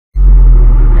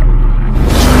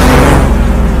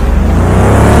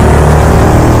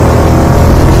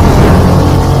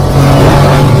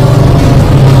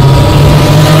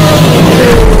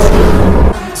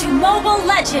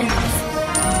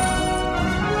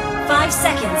5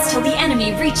 seconds till the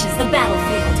enemy reaches the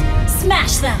battlefield.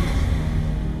 Smash them!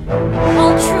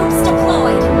 All troops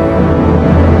deployed!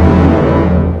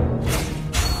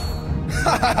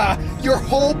 Hahaha! Your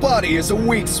whole body is a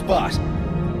weak spot!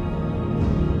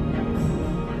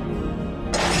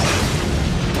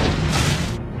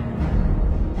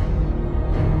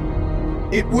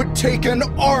 It would take an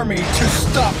army to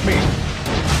stop me!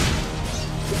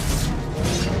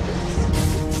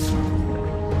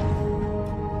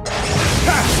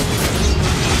 Ha!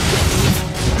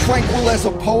 Tranquil as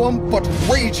a poem, but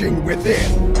raging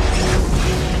within.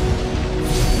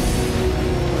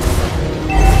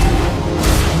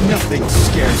 Nothing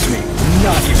scares me,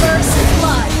 not even First death.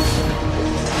 blood!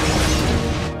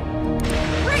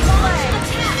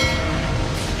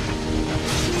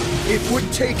 It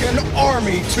would take an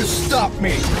army to stop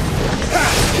me! Ha!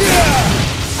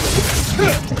 Yeah!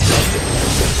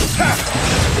 Ha!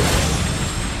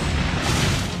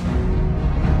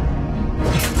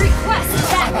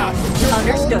 Request backup! Your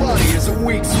Understood. whole body is a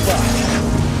weak spot!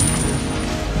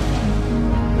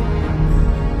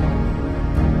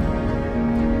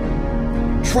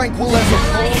 Tranquil as a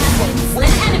Ally poem, has but been slain.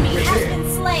 raging An enemy has within.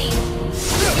 been slain.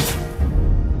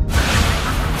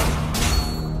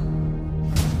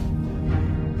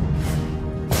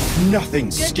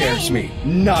 Nothing scares game. me,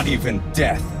 not even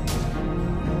death.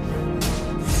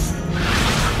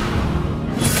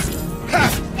 Ha!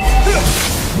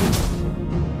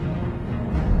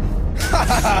 Ha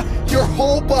ha ha! Your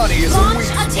whole body is a Launch weak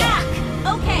spot. attack!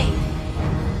 Okay.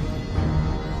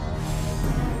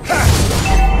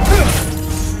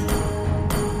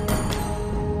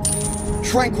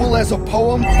 Tranquil as a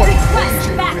poem, but Request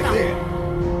raging backup.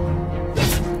 within.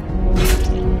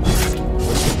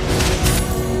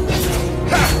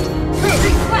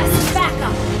 Request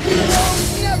backup!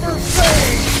 Never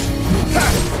fade!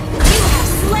 You have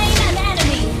slain an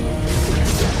enemy!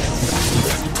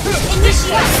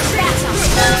 Initiate backup!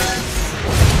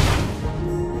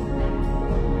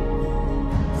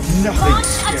 Nothing Launch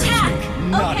scares attack. me,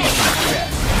 not Okay. even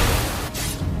death.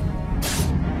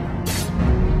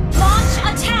 Launch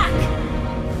attack!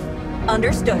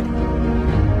 Understood.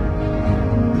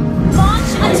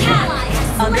 Launch attack!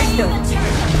 Understood.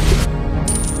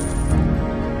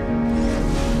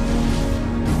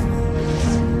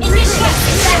 Initiate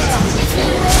backup!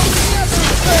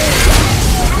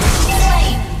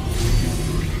 Slain.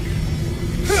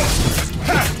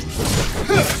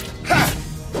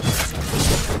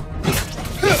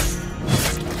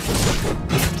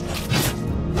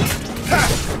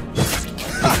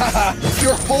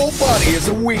 Your whole body is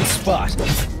a weak spot.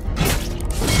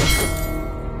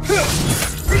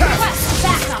 Request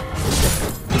backup!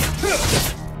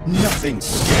 Nothing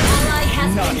scares Ally has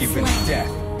me, not been even slain.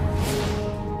 death.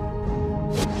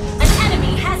 An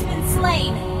enemy has been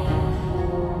slain!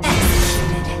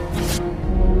 Executed.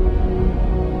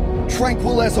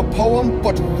 Tranquil as a poem,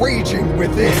 but raging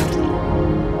within.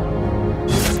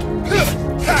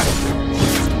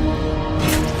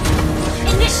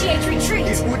 Initiate retreat!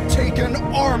 It would take an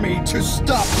army to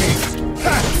stop me.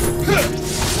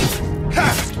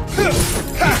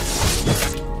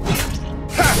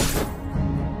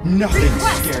 Nothing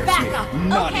Request scares backup. me,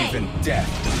 not Okay. even death.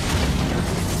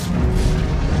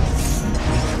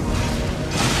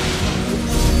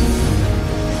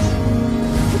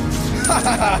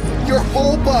 Your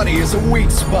whole body is a weak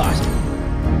spot.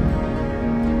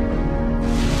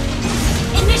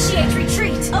 Initiate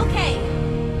retreat! Okay.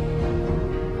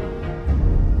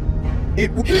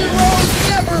 It will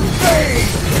never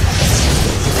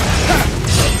fade.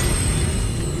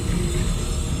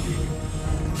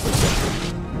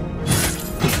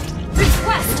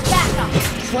 Request backup!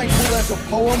 Tranquil as a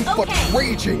poem, but Okay.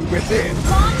 raging within.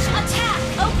 Launch attack!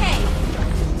 Okay.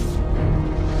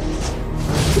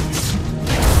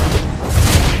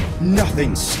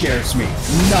 Nothing scares me,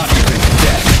 not even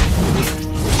death.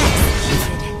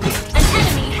 Executed. An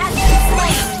enemy has been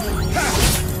slain!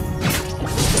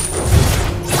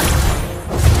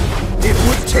 It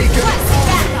would take an Request army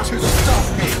backup. to stop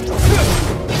me.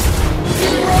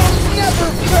 Heroes never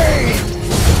fade.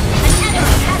 An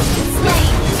enemy has been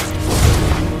slain!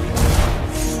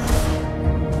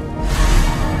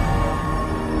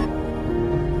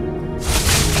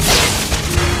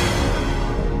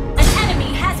 An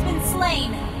enemy has been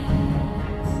slain!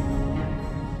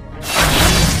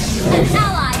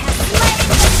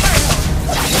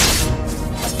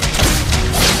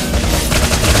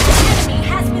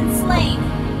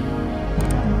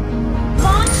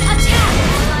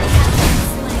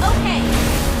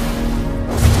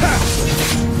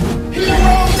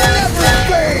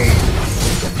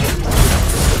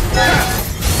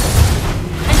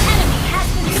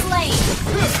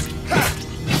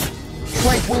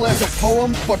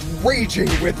 poem, but raging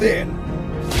within.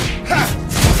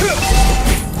 Ha!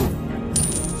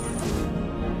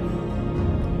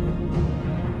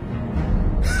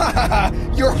 Ha ha ha!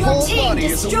 Your whole team body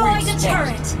is a destroyed weak a spot.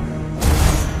 turret.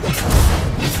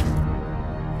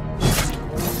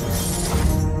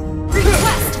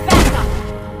 Request backup.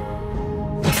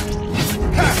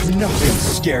 Ha! Nothing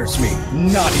scares me,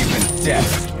 not even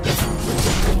death.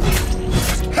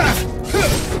 Ha!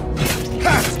 Ha!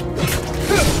 Ha!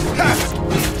 Ha!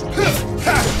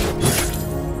 Ha!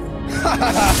 Ha ha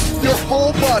ha! Your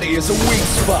whole body is a weak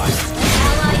spot. An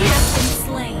ally has been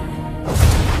slain.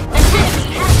 An enemy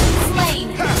has been slain.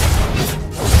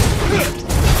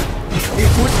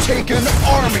 It would take an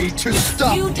army to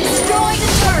stop. You destroyed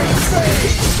a turret.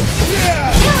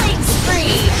 Yeah! Killing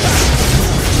spree.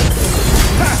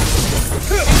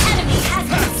 An enemy has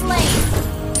been slain.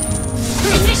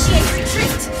 Initiate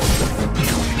retreat.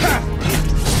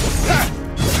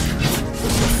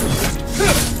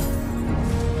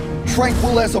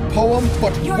 Tranquil as a poem,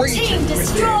 but Your raging team within.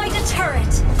 destroyed a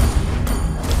turret.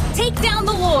 Take down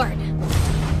the Lord.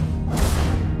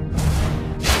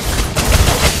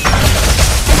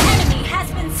 An enemy has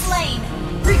been slain.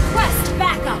 Request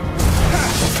backup.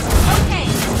 Okay.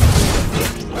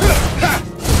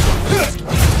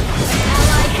 An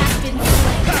ally has been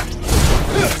slain.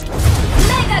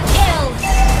 Mega kill.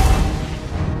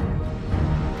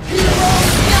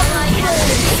 An ally has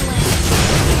been slain.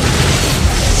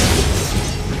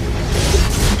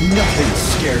 Nothing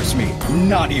scares me,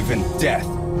 not even death.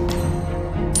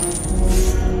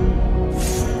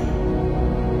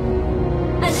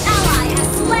 An ally has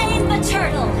slain the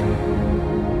turtle.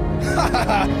 Ha ha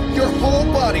ha! Your whole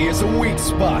body is a weak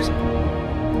spot.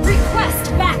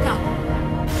 Request backup.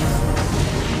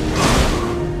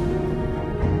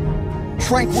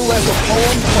 Tranquil as a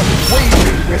poem, but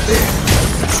raging within.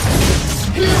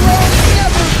 Heroes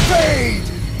never fade!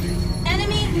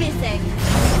 Enemy missing.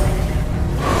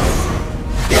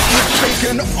 It would take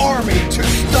an army to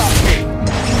stop me.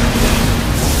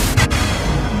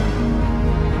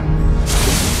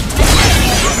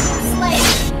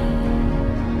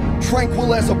 Slain.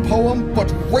 Tranquil as a poem,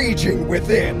 but raging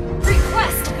within.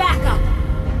 Request backup.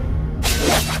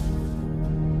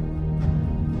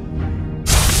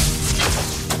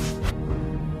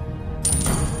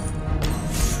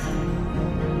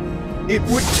 It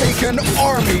would take an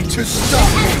army to stop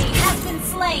me. Enemy has been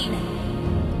slain.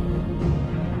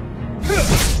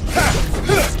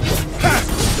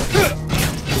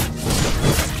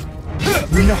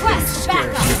 Nothing Request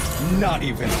scares backup. me, not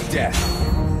even death.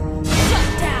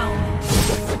 Shut down.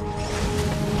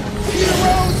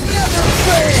 Heroes never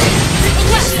fade!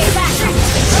 Initiate backup.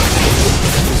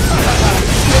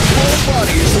 Your whole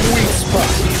body is a weak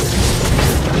spot.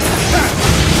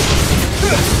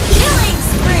 Killing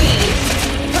spree.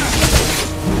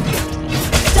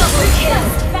 Double kill.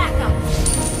 Backup.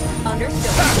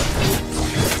 Understood.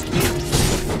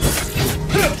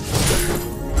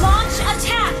 Launch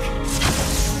attack.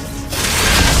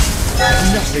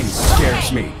 Nothing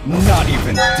scares me, not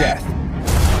even death.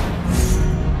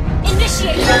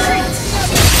 Initiate retreat.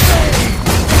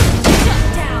 Shut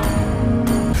down.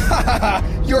 Ha ha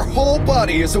ha! Your whole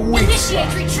body is a weak Initiate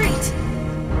spot. retreat.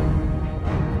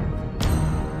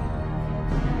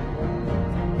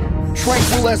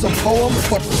 Tranquil as a poem,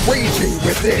 but raging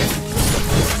within.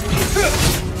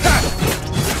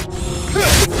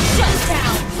 Shut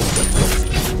down.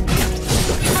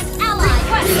 An ally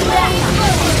has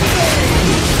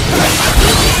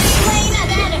slain an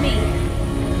enemy.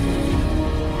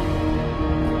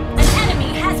 An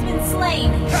enemy has been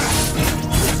slain. An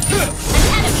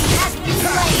enemy has been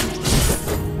slain.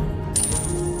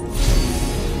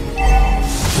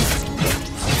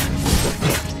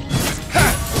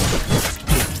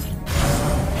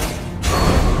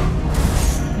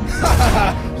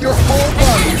 Your whole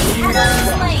body is a Enemy weak has been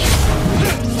spot. slain.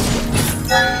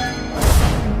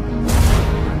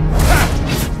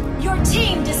 Your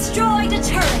team destroyed a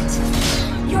turret.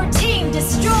 Your team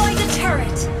destroyed a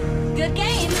turret. Good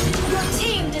game. Your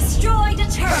team destroyed a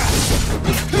turret.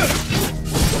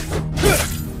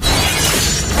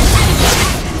 An enemy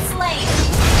has been slain.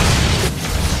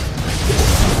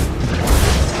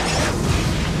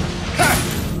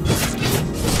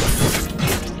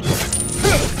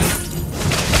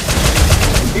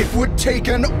 It would take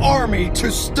an army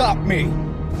to stop me.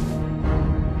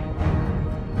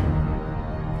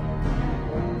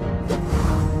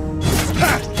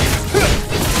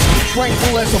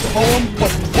 Tranquil as a poem,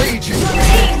 but raging. Your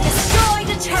team destroyed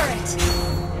a turret.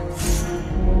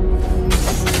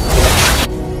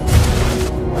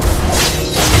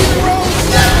 Heroes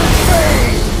never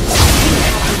fade!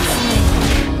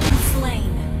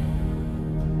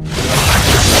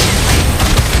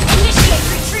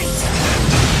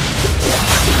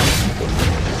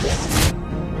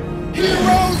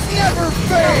 Heroes never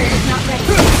fade! Not ready.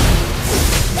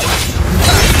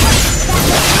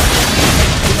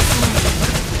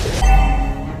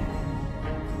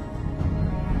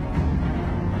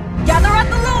 Gather up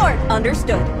the Lord!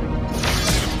 Understood.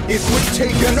 It would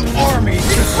take an army to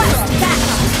Request stop.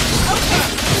 backup. Okay.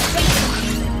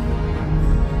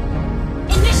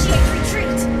 Initiate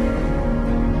retreat.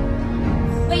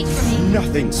 Wait for me.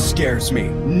 Nothing scares me,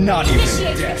 not even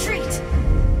Initiate death. retreat.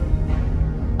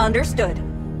 Understood.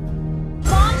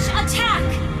 Launch attack.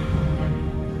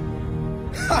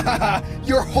 Hahaha,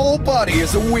 your whole body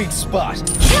is a weak spot.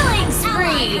 Killing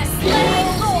spree.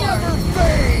 Heroes never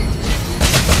fade!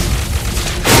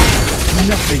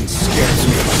 Nothing scares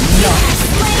me, not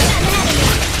Slain an enemy.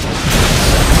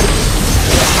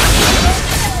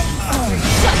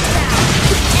 Shut down.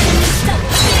 Enemy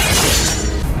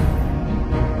double.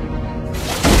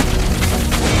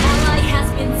 Ally has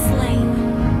been slain.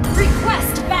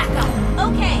 Request backup.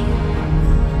 Okay.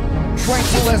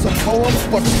 tranquil as a poem,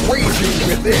 but raging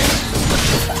within.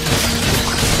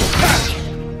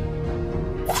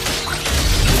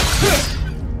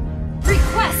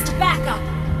 Request backup.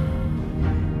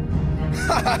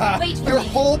 Wait for Your me.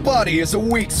 whole body is a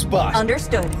weak spot.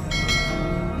 Understood.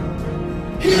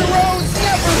 Heroes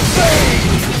never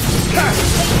fade! Okay.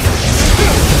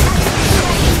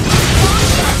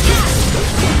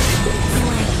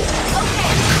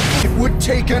 It would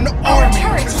take an Our army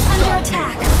turret to is under stop me.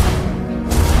 attack.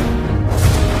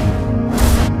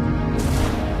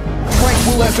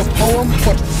 Tranquil as a poem,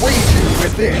 but raging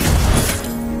within.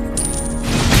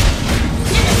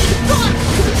 Enemy gone.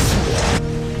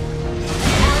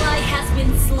 Ally has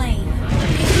been slain.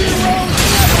 Heroes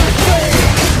never fade!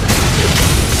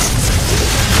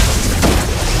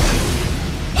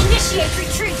 Initiate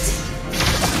retreat.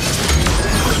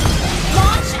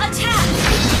 Launch attack.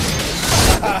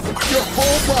 Your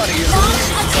whole body is Launch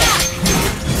attack.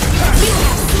 You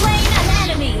have slain an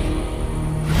enemy.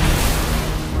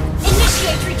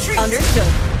 Initiate retreat.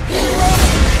 Understood.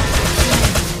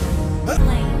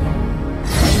 Slain.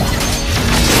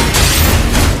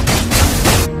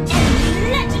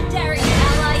 Enemy legendary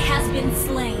ally has been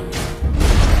slain.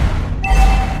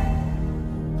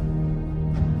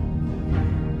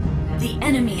 The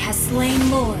enemy has slain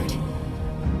Lord.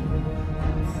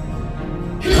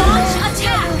 Launch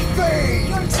attack. fade!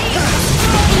 Your team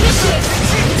initiate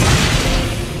retreat.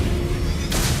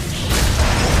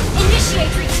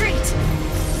 Initiate retreat.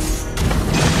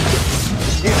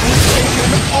 It would take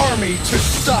an army to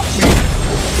stop me.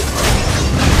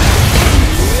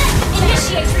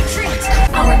 Initiate retreat.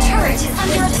 Our turret is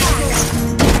under attack.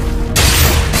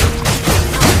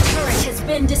 Our turret has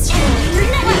been destroyed.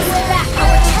 Request back.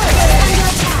 Our turret is under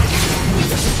attack.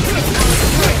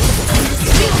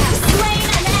 You have slain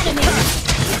an enemy.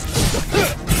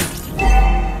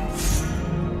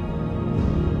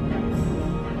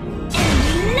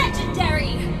 Enemy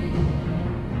legendary.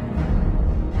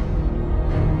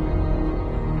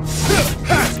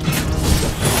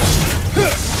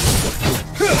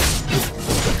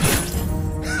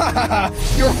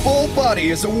 Your whole body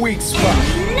is a weak spot.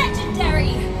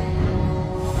 Legendary.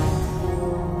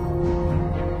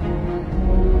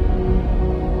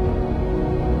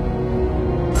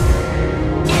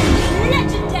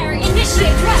 Legendary!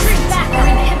 Initiate retreat back! Our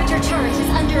inhibitor turret is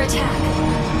under attack.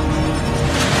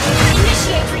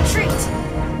 Initiate retreat!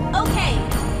 Okay.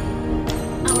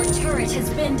 Our turret has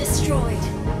been destroyed.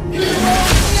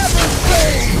 Heroes never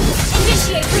fade!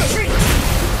 Initiate retreat!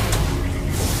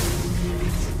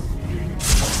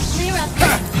 Clear up.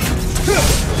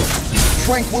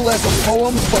 Tranquil as a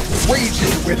poem, but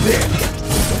raging within.